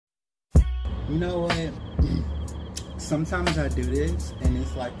You know what? Sometimes I do this and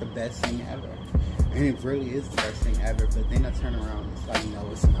it's like the best thing ever. And it really is the best thing ever, but then I turn around and it's like, no,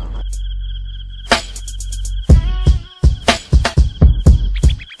 it's not.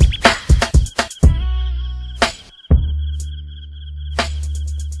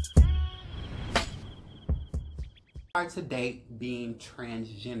 Hard to date being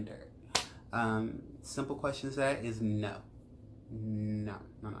transgender. Simple question to that is no. No.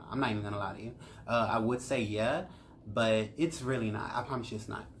 I'm not even gonna lie to you. I would say yeah, but it's really not. I promise you it's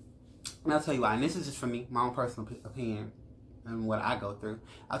not. And I'll tell you why. And this is just for me, my own personal opinion and what I go through.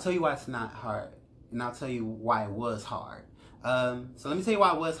 I'll tell you why it's not hard. And I'll tell you why it was hard. So let me tell you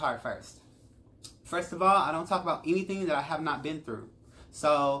why it was hard first. First of all, I don't talk about anything that I have not been through.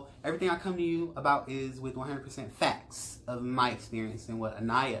 So everything I come to you about is with 100% facts of my experience and what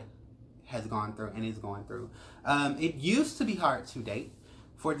Anaya has gone through and is going through. It used to be hard to date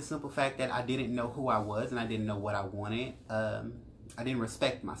for the simple fact that I didn't know who I was and I didn't know what I wanted. I didn't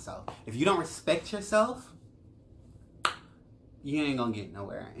respect myself. If you don't respect yourself, you ain't gonna get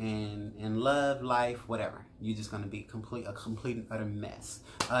nowhere. And in love, life, whatever, you're just gonna be a complete and utter mess.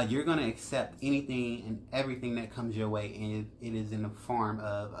 You're gonna accept anything and everything that comes your way, and it is in the form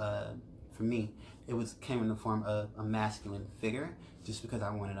of, for me, came in the form of a masculine figure, just because I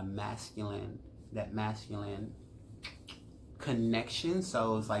wanted that masculine connection.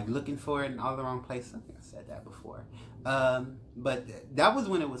 So it's like looking for it in all the wrong places. I think I said that before. But that was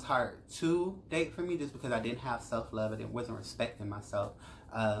when it was hard to date for me, just because I didn't have self-love. I wasn't respecting myself.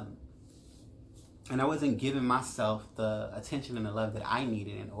 And I wasn't giving myself the attention and the love that I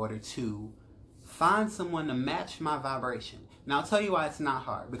needed in order to find someone to match my vibration. Now I'll tell you why it's not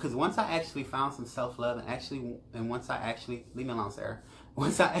hard. Because once I actually found some self-love and once I actually, leave me alone, Sarah.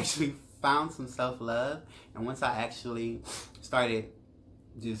 Once I actually found some self-love and once I actually started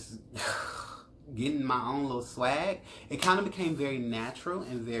just getting my own little swag, it kind of became very natural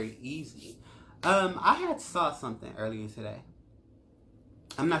and very easy. I had saw something earlier today.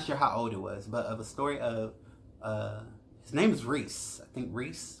 I'm not sure how old it was, but of a story of, his name is Reese. I think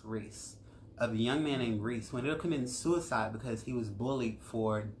Reese. Of a young man named Reese who ended up committing suicide because he was bullied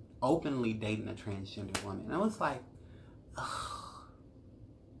for openly dating a transgender woman. And I was like, ugh.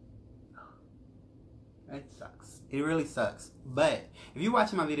 It sucks. It really sucks. But if you're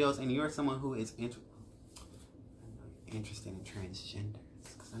watching my videos and you're someone who is interested in transgenders,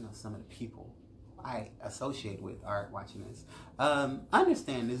 because I know some of the people I associate with are watching this,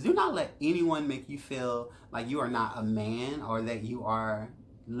 understand this. Do not let anyone make you feel like you are not a man or that you are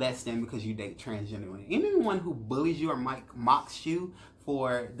less than because you date transgender women. Anyone who bullies you or mocks you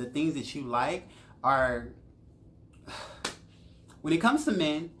for the things that you like are, when it comes to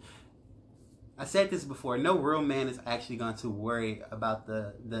men, I said this before, no real man is actually going to worry about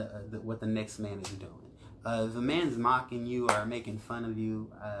what the next man is doing. If a man's mocking you or making fun of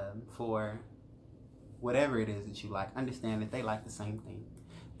you for whatever it is that you like, understand that they like the same thing.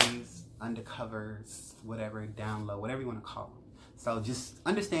 These undercovers, whatever, down low, whatever you want to call them. So just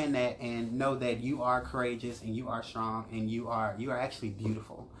understand that and know that you are courageous and you are strong and you are actually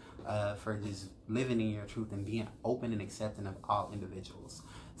beautiful for just living in your truth and being open and accepting of all individuals.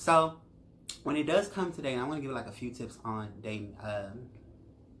 So when it does come today, and I want to give like a few tips on dating,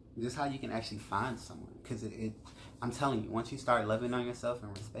 just how you can actually find someone, because I'm telling you, once you start loving on yourself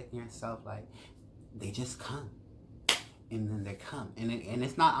and respecting yourself, like, they just come, and then they come, and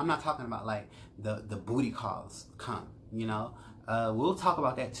it's not. I'm not talking about like the booty calls come, you know. We'll talk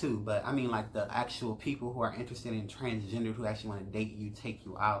about that too, but I mean like the actual people who are interested in transgender, who actually want to date you, take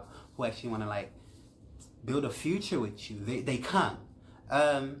you out, who actually want to like build a future with you. They come.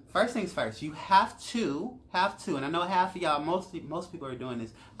 First things first, you have to, and I know half of y'all, most people are doing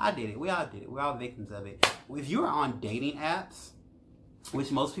this. I did it. We all did it. We're all victims of it. If you're on dating apps,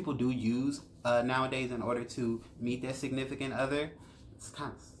 which most people do use nowadays in order to meet their significant other, it's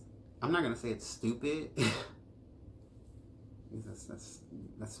kind of, I'm not going to say it's stupid.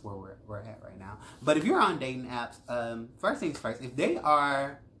 That's where we're at right now. But if you're on dating apps, first things first,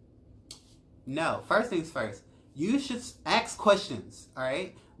 first things first, you should ask questions, all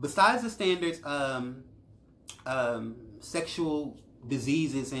right? Besides the standards, sexual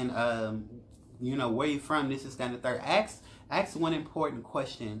diseases and, you know, where you're from, this is standard third. Ask one important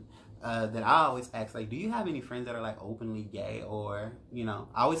question that I always ask, like, do you have any friends that are, like, openly gay? Or, you know,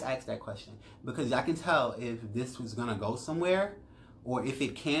 I always ask that question. Because I can tell if this was going to go somewhere, or if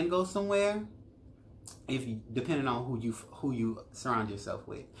it can go somewhere. if you, depending on who you surround yourself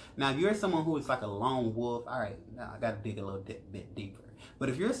with. Now, if you're someone who is like a lone wolf, all right, now I got to dig a little bit deeper. But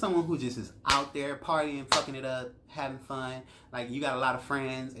if you're someone who just is out there partying, fucking it up, having fun, like you got a lot of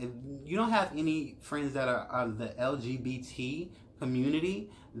friends, if you don't have any friends that are the LGBT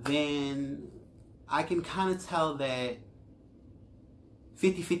community, then I can kind of tell that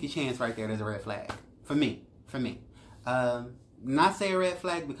 50-50 chance right there, there's a red flag. For me. Not say a red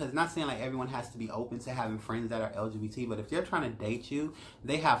flag because not saying like everyone has to be open to having friends that are LGBT, but if they're trying to date you,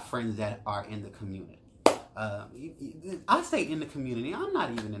 they have friends that are in the community. I say in the community. I'm not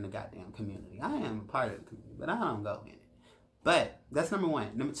even in the goddamn community. I am a part of the community, but I don't go in it. But that's number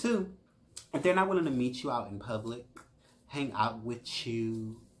one. Number two, if they're not willing to meet you out in public, hang out with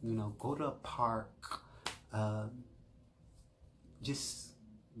you, you know, go to a park, just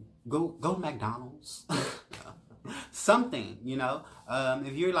go to McDonald's. Something, you know,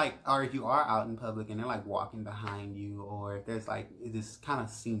 if you're like, or if you are out in public and they're like walking behind you, or if there's like, this kind of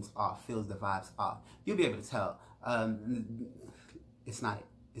seems off, feels the vibes off, you'll be able to tell. It's not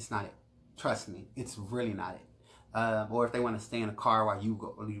it. Trust me, it's really not it. Or if they want to stay in a car while you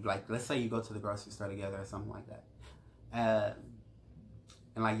go, like, let's say you go to the grocery store together or something like that.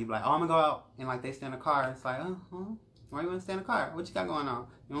 And like, you be like, oh, I'm gonna go out, and like they stay in a car, it's like, why you want to stay in the car? What you got going on?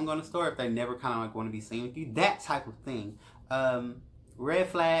 You want to go in the store if they never kind of like want to be seen with you? That type of thing. Red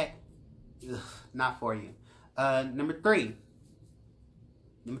flag, not for you. Number three,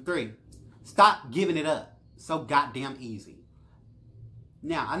 stop giving it up so goddamn easy.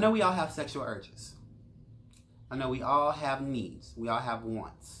 Now, I know we all have sexual urges. I know we all have needs. We all have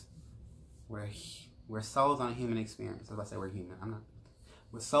wants. We're souls on a human experience. As I say, we're human.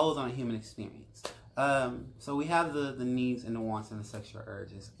 We're souls on a human experience. So we have the needs and the wants and the sexual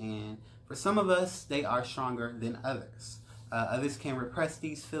urges, and for some of us, they are stronger than others. Others can repress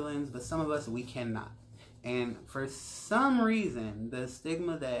these feelings, but some of us, we cannot. And for some reason, the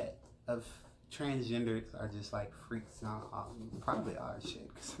stigma of transgenders are just like freaks. Probably are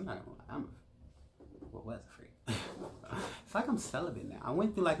shit, because I'm not gonna lie, what was a freak? It's like I'm celibate now. I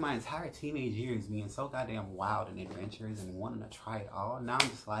went through like my entire teenage years being so goddamn wild and adventurous and wanting to try it all. Now I'm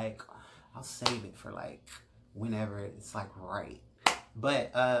just like, I'll save it for like whenever it's like right.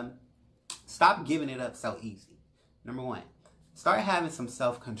 But stop giving it up so easy. Number one, start having some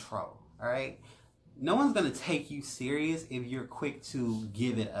self-control. All right. No one's gonna take you serious if you're quick to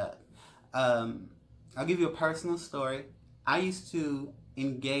give it up. I'll give you a personal story. I used to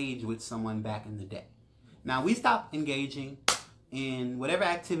engage with someone back in the day. Now we stopped engaging in whatever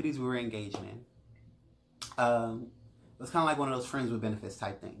activities we were engaging in. It was kind of like one of those friends with benefits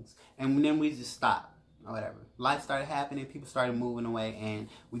type things. And then we just stopped, or whatever. Life started happening, people started moving away, and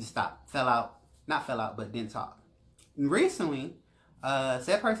we just stopped. Not fell out, but didn't talk. And recently,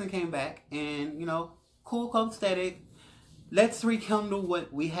 said person came back, and, you know, cool, copacetic, let's rekindle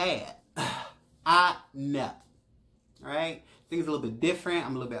what we had. I know. Alright? Things a little bit different.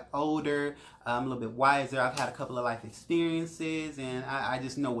 I'm a little bit older. I'm a little bit wiser. I've had a couple of life experiences, and I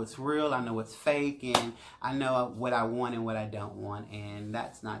just know what's real. I know what's fake, and I know what I want and what I don't want, and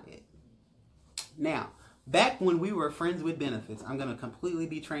that's not it. Now, back when we were friends with benefits, I'm going to completely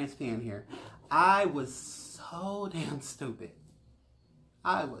be transparent here. I was so damn stupid.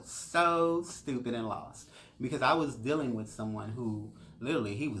 I was so stupid and lost because I was dealing with someone who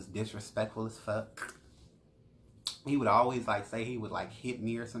literally, he was disrespectful as fuck. He would always like say he would like hit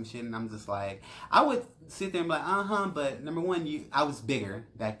me or some shit, and I'm just like, I would sit there and be like, but number one, I was bigger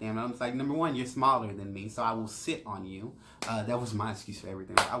back then. I was like, number one, you're smaller than me, so I will sit on you. That was my excuse for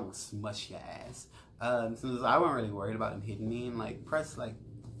everything. I will smush your ass. So I wasn't really worried about him hitting me, and like press like,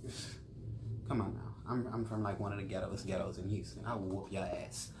 come on now. I'm from like one of the ghettos in Houston. I will whoop your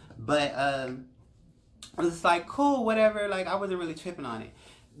ass. But I was just like, cool, whatever. Like I wasn't really tripping on it.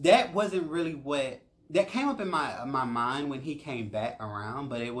 That wasn't really what. That came up in my mind when he came back around,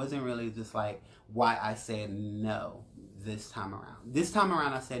 but it wasn't really just like why I said no this time around. This time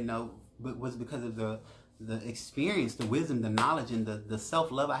around I said no, but was because of the experience, the wisdom, the knowledge, and the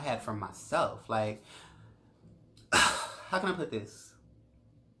self-love I had from myself. Like, how can I put this?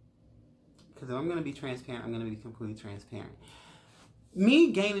 Because if I'm going to be transparent, I'm going to be completely transparent.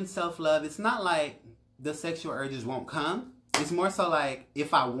 Me gaining self-love, it's not like the sexual urges won't come. It's more so like,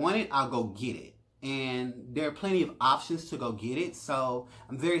 if I want it, I'll go get it. And there are plenty of options to go get it, so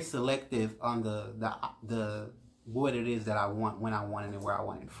I'm very selective on the what it is that I want, when I want it, and where I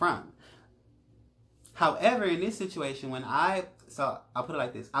want it from. However, in this situation, so I'll put it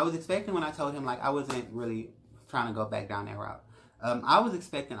like this: I was expecting, when I told him like I wasn't really trying to go back down that route. I was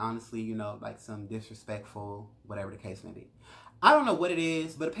expecting, honestly, like some disrespectful, whatever the case may be. I don't know what it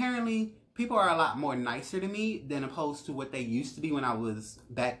is, but apparently people are a lot more nicer to me than opposed to what they used to be when I was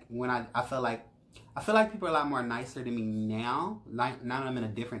back, when I feel like people are a lot more nicer to me now. Like, now that I'm in a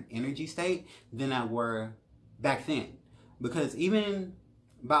different energy state than I were back then. Because even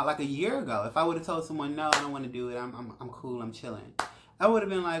about like a year ago, if I would have told someone, no, I don't want to do it, I'm cool, I'm chilling, I would have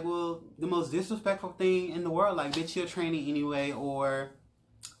been like, well, the most disrespectful thing in the world, like, bitch, you're training anyway, or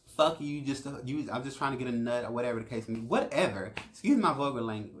fuck you, I'm just trying to get a nut, or whatever the case may be. Whatever. Excuse my vulgar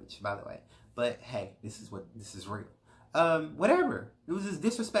language, by the way. But hey, this is real. Whatever. It was just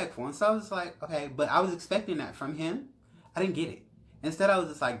disrespectful. And so I was like, okay, but I was expecting that from him. I didn't get it. Instead, I was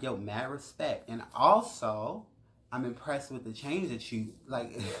just like, yo, mad respect. And also, I'm impressed with the change that you,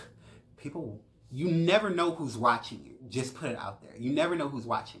 like, people, you never know who's watching you. Just put it out there. You never know who's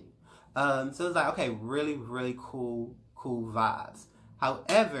watching you. So it's like, okay, really, really cool vibes.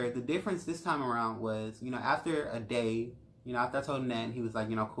 However, the difference this time around was, you know, after a day, you know, after I told him that, and he was like,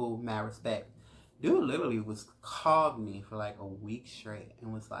 you know, cool, mad respect. Dude literally called me for like a week straight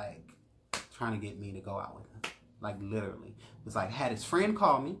and was like trying to get me to go out with him. Like, literally. It was like, had his friend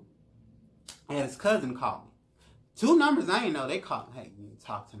call me, had his cousin call me. 2 numbers I didn't know. They called me, hey, you need to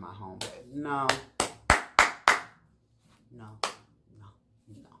talk to my homeboy. No.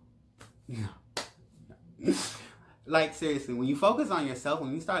 Like, seriously, when you focus on yourself,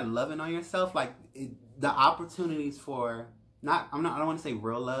 when you start loving on yourself, like, the opportunities for, I don't want to say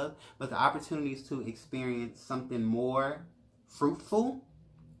real love, but the opportunities to experience something more fruitful,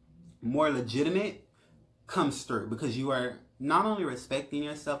 more legitimate, comes through, because you are not only respecting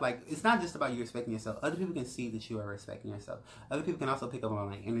yourself, like, it's not just about you respecting yourself. Other people can see that you are respecting yourself. Other people can also pick up on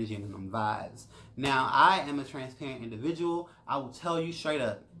like energy and on vibes. Now, I am a transparent individual. I will tell you straight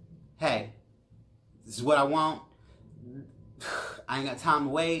up, hey, this is what I want. I ain't got time to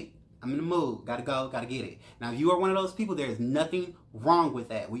wait. I'm in the mood. Gotta go. Gotta get it. Now, if you are one of those people, there is nothing wrong with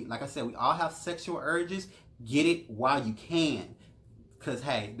that. Like I said, we all have sexual urges. Get it while you can. Because,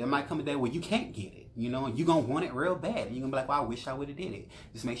 hey, there might come a day where you can't get it. You know, and you're going to want it real bad. And you're going to be like, well, I wish I would have did it.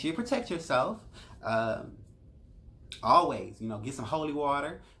 Just make sure you protect yourself. Always, you know, get some holy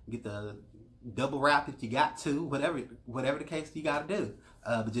water. Get the double wrap if you got to. Whatever the case you got to do.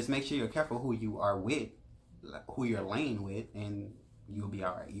 But just make sure you're careful who you are with. Who you're laying with. And you'll be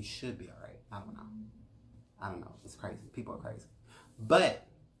all right. You should be all right. I don't know. It's crazy. People are crazy. But,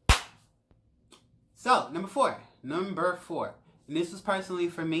 so, number four. And this was personally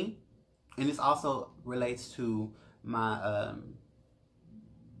for me. And this also relates to my,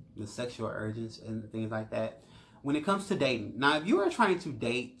 the sexual urges and things like that. When it comes to dating. Now, if you are trying to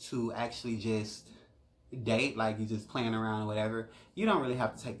date to actually just date, like you're just playing around or whatever, you don't really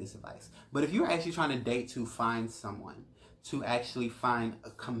have to take this advice. But if you're actually trying to date to find someone, to actually find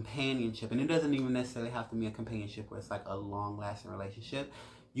a companionship, and it doesn't even necessarily have to be a companionship where it's like a long-lasting relationship.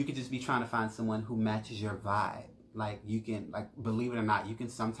 You could just be trying to find someone who matches your vibe. Like, you can, like, believe it or not, you can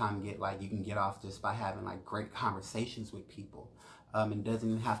sometimes get, like, you can get off just by having, like, great conversations with people. It doesn't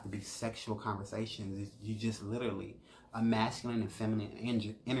even have to be sexual conversations. You just literally, a masculine and feminine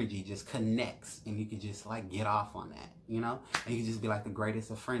energy just connects, and you can just, like, get off on that, you know? And you can just be, like, the greatest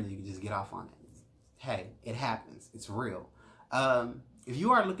of friends. You can just get off on it. Hey, it happens. It's real. If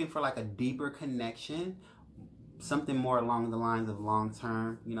you are looking for, like, a deeper connection, something more along the lines of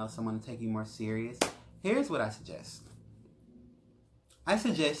long-term, you know, someone to take you more serious, here's what I suggest. I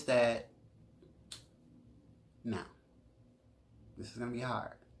suggest that, now, this is going to be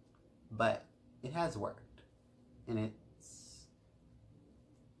hard, but it has worked, and it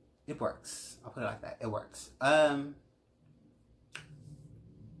works. I'll put it like that. It works.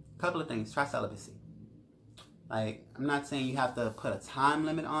 Couple of things. Try celibacy. Like, I'm not saying you have to put a time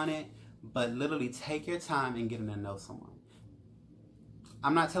limit on it, but literally take your time and getting to know someone.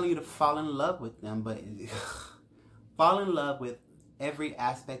 I'm not telling you to fall in love with them, but fall in love with every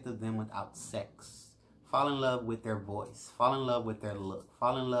aspect of them without sex. Fall in love with their voice. Fall in love with their look.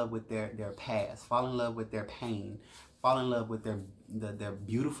 Fall in love with their past. Fall in love with their pain. Fall in love with their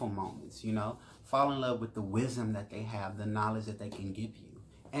beautiful moments, you know. Fall in love with the wisdom that they have, the knowledge that they can give you,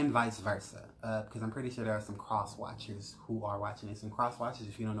 and vice versa. Because I'm pretty sure there are some cross-watchers who are watching this. And cross-watchers,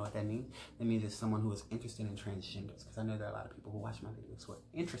 if you don't know what that means it's someone who is interested in transgenders. Because I know there are a lot of people who watch my videos who are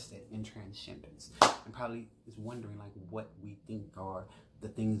interested in transgenders. And probably is wondering, like, what we think or the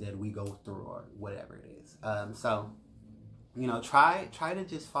things that we go through or whatever it is. So, you know, try to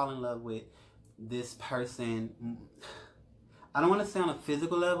just fall in love with this person. I don't want to say on a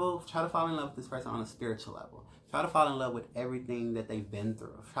physical level. Try to fall in love with this person on a spiritual level. Try to fall in love with everything that they've been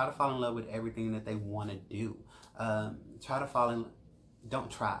through. Try to fall in love with everything that they want to do.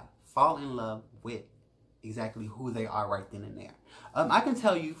 Fall in love with exactly who they are right then and there. I can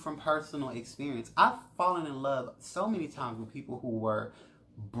tell you from personal experience, I've fallen in love so many times with people who were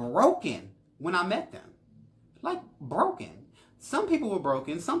broken when I met them. Like, broken. Some people were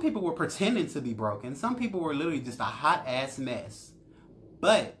broken. Some people were pretending to be broken. Some people were literally just a hot ass mess.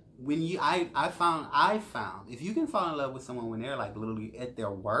 But when I found, if you can fall in love with someone when they're like literally at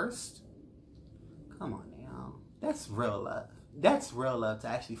their worst, come on now. That's real love. That's real love, to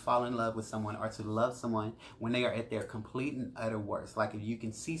actually fall in love with someone or to love someone when they are at their complete and utter worst. Like if you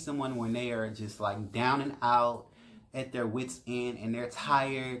can see someone when they are just like down and out, at their wits end, and they're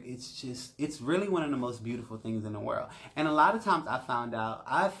tired, it's really one of the most beautiful things in the world. And a lot of times I found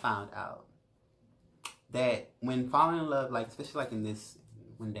out that when falling in love, like especially like in this,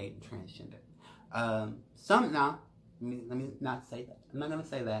 when dating transgender, let me not say that. I'm not gonna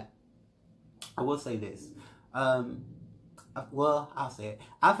say that. I will say this. Well, I'll say it.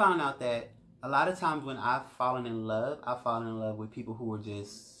 I found out that a lot of times when I've fallen in love with people who were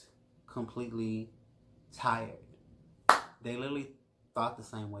just completely tired. They literally thought the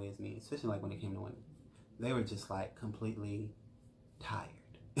same way as me, especially like when it came to women. They were just like completely tired.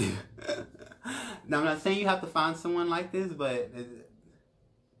 Now, I'm not saying you have to find someone like this, but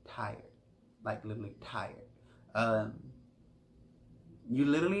tired. Like literally tired. You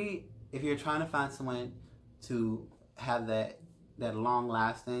literally, if you're trying to find someone to have that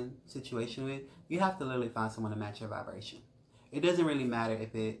long-lasting situation with, you have to literally find someone to match your vibration. It doesn't really matter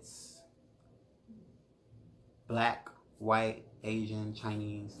if it's black, white, Asian,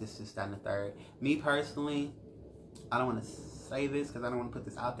 Chinese, this, that, and the third. Me personally, I don't want to say this because I don't want to put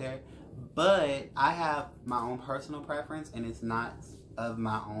this out there, but I have my own personal preference, and it's not of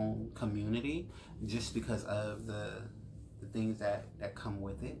my own community, just because of the things that come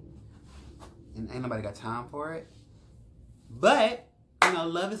with it. And ain't nobody got time for it. But, you know,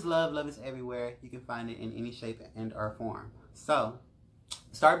 love is love. Love is everywhere. You can find it in any shape and or form. So,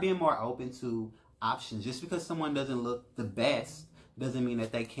 start being more open to options. Just because someone doesn't look the best doesn't mean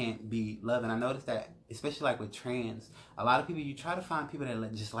that they can't be loved. And I noticed that, especially like with trans, a lot of people, you try to find people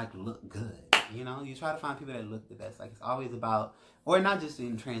that just like look good. You know, you try to find people that look the best. Like it's always about, or not just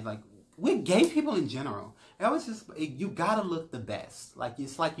in trans, like with gay people in general. It was just, you gotta look the best. Like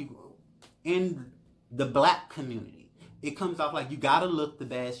it's like you, in the black community, it comes off like you gotta look the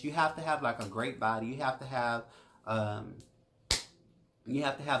best. You have to have like a great body. You have to have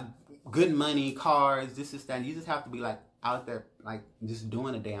good money, cars, this is that. You just have to be like out there, like just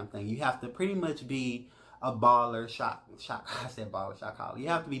doing a damn thing. You have to pretty much be a baller, I said baller, shot caller. You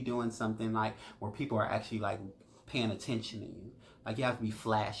have to be doing something like where people are actually like paying attention to you. Like you have to be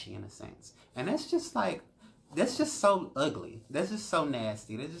flashy in a sense. And that's just like, that's just so ugly. That's just so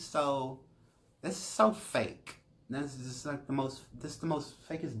nasty. That's so fake. That's just like the most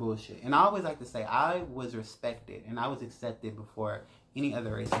fakest bullshit. And I always like to say, I was respected and I was accepted before any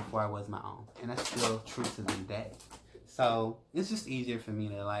other race, before I was my own. And that's still true to this day. So it's just easier for me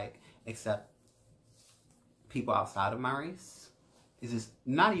to like accept people outside of my race. It's just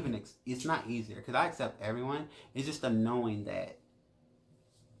not even, it's not easier because I accept everyone. It's just a knowing that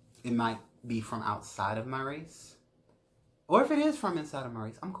it might be from outside of my race. Or if it is from inside of my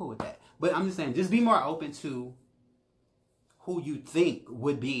race, I'm cool with that. But I'm just saying, just be more open to who you think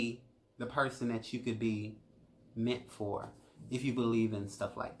would be the person that you could be meant for if you believe in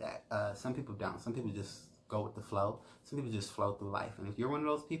stuff like that. Some people don't. Some people just go with the flow. Some people just flow through life. And if you're one of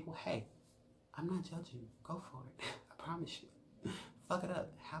those people, hey, I'm not judging you. Go for it. I promise you. Fuck it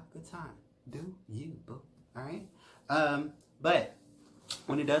up. Have a good time. Do you, boo. Alright? But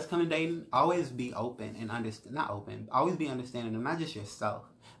when it does come to dating, always be open and always be understanding of not just yourself.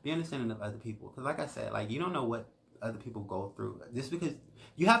 Be understanding of other people. Because like I said, like you don't know what other people go through. Just because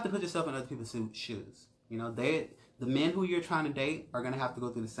you have to put yourself in other people's shoes. You know, the men who you're trying to date are going to have to go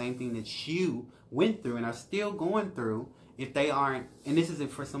through the same thing that you went through and are still going through if they aren't. And this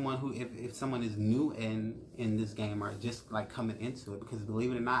isn't for someone who, if someone is new in this game or just like coming into it. Because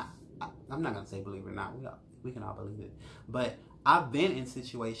believe it or not, I'm not going to say believe it or not. We can all believe it. But I've been in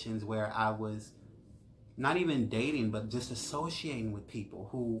situations where I was not even dating, but just associating with people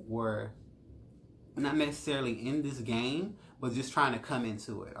who were not necessarily in this game, but just trying to come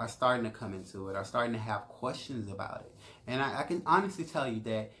into it, or starting to come into it, or starting to have questions about it. And I can honestly tell you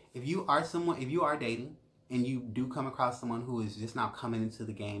that if you are dating, and you do come across someone who is just now coming into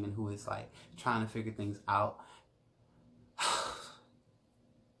the game and who is like trying to figure things out,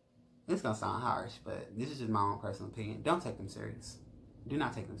 it's gonna sound harsh, but this is just my own personal opinion. Don't take them serious. Do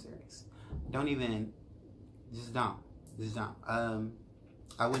not take them serious. Just don't.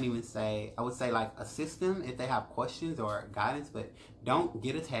 I wouldn't even say, I would say like assist them if they have questions or guidance, but don't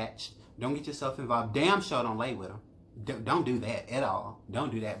get attached. Don't get yourself involved. Damn sure don't lay with them. Don't do that at all.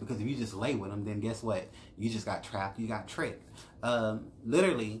 Don't do that, because if you just lay with them, then guess what? You just got trapped. You got tricked.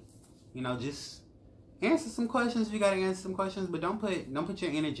 Literally, you know, just answer some questions if you gotta answer some questions, but don't put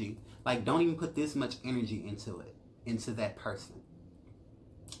your energy, like, don't even put this much energy into that person,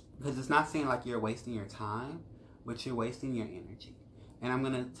 because it's not saying like you're wasting your time, but you're wasting your energy. And I'm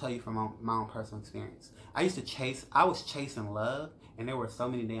gonna tell you from my own personal experience. I was chasing love, and there were so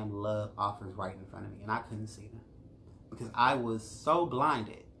many damn love offers right in front of me, and I couldn't see them because I was so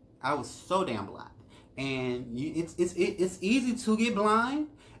blinded. I was so damn blind. And it's easy to get blind,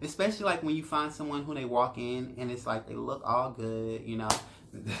 especially like when you find someone who they walk in and it's like they look all good, you know,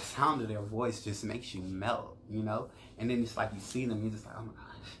 the sound of their voice just makes you melt, you know, and then it's like you see them, you're just like, oh my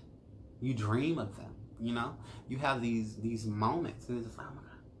gosh, you dream of them, you know, you have these moments and it's just like, oh my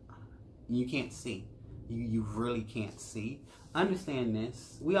god, and you can't see, you really can't see. Understand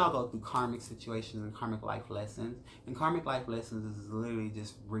this, we all go through karmic situations and karmic life lessons, and karmic life lessons is literally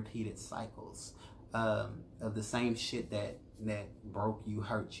just repeated cycles of the same shit that broke you,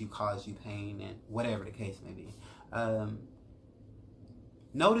 hurt you, caused you pain, and whatever the case may be.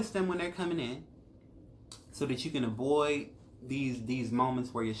 Notice them when they're coming in, so that you can avoid these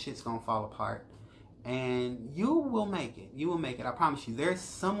moments where your shit's gonna fall apart, and you will make it. You will make it. I promise you. There's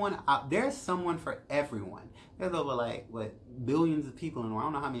someone out. There's someone for everyone. There's over like billions of people in the world.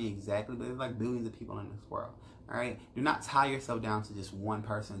 I don't know how many exactly, but there's like billions of people in this world. All right. Do not tie yourself down to just one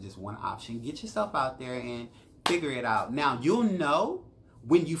person, just one option. Get yourself out there and figure it out. Now you'll know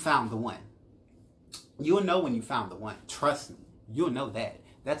when you found the one. You'll know when you found the one. Trust me. You'll know that.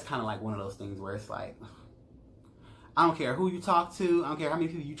 That's kind of like one of those things where it's like, I don't care who you talk to. I don't care how many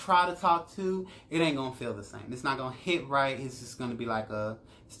people you try to talk to. It ain't gonna feel the same. It's not gonna hit right. It's just gonna be like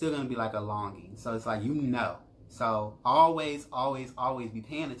still gonna be like a longing. So it's like, you know. So always, always, always be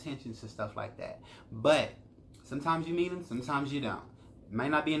paying attention to stuff like that. But sometimes you meet them, sometimes you don't. It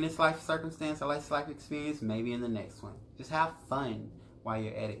might not be in this life circumstance or life experience. Maybe in the next one. Just have fun while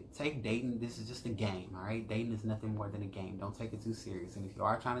you're at it. Take dating. This is just a game. All right. Dating is nothing more than a game. Don't take it too serious. And if you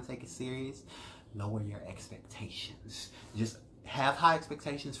are trying to take it serious, lower your expectations. Just have high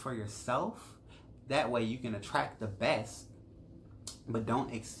expectations for yourself. That way you can attract the best, but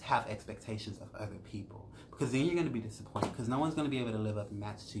don't have expectations of other people, because then you're going to be disappointed, because no one's going to be able to live up and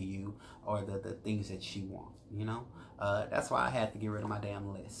match to you or the things that you want, you know. That's why I had to get rid of my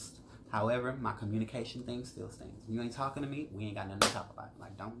damn list. However, my communication thing still stands. You ain't talking to me, we ain't got nothing to talk about.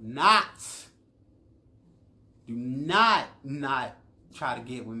 Like, do not try to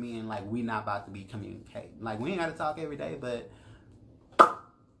get with me and like we not about to be communicating. Like, we ain't got to talk every day, but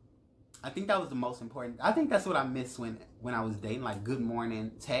I think that was the most important. I think that's what I missed when I was dating, like good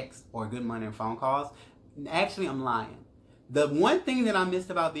morning text or good morning phone calls. Actually, I'm lying. The one thing that I missed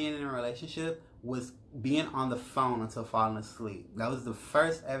about being in a relationship was being on the phone until falling asleep. That was the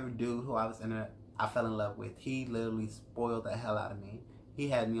first ever dude who I fell in love with. He literally spoiled the hell out of me. He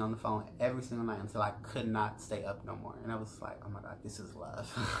had me on the phone every single night until I could not stay up no more. And I was like, oh my God, this is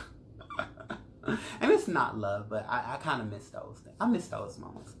love. And it's not love, but I kind of miss those things. I miss those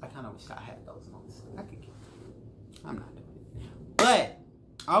moments. I kind of wish I had those moments. I'm not doing it. But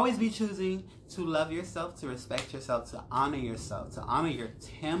always be choosing to love yourself, to respect yourself, to honor yourself, to honor your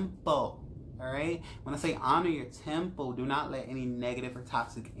temple. All right? When I say honor your temple, do not let any negative or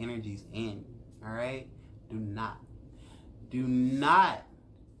toxic energies in. All right? Do not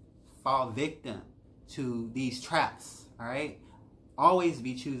fall victim to these traps. All right? Always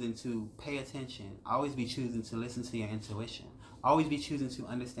be choosing to pay attention. Always be choosing to listen to your intuition. Always be choosing to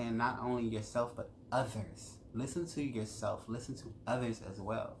understand not only yourself, but others. Listen to yourself. Listen to others as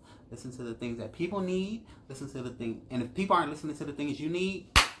well. Listen to the things that people need. Listen to the things. And if people aren't listening to the things you need,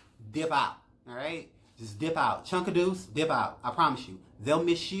 dip out. All right? Just dip out. Chunk of deuce, dip out. I promise you. They'll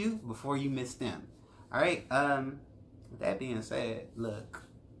miss you before you miss them. All right? With that being said, look.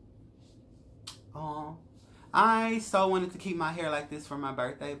 I so wanted to keep my hair like this for my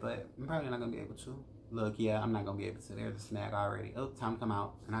birthday, but I'm probably not going to be able to. Look, yeah, I'm not going to be able to. There's a snag already. Oh, time to come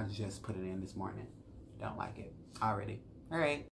out. And I just put it in this morning. Don't like it already. All right.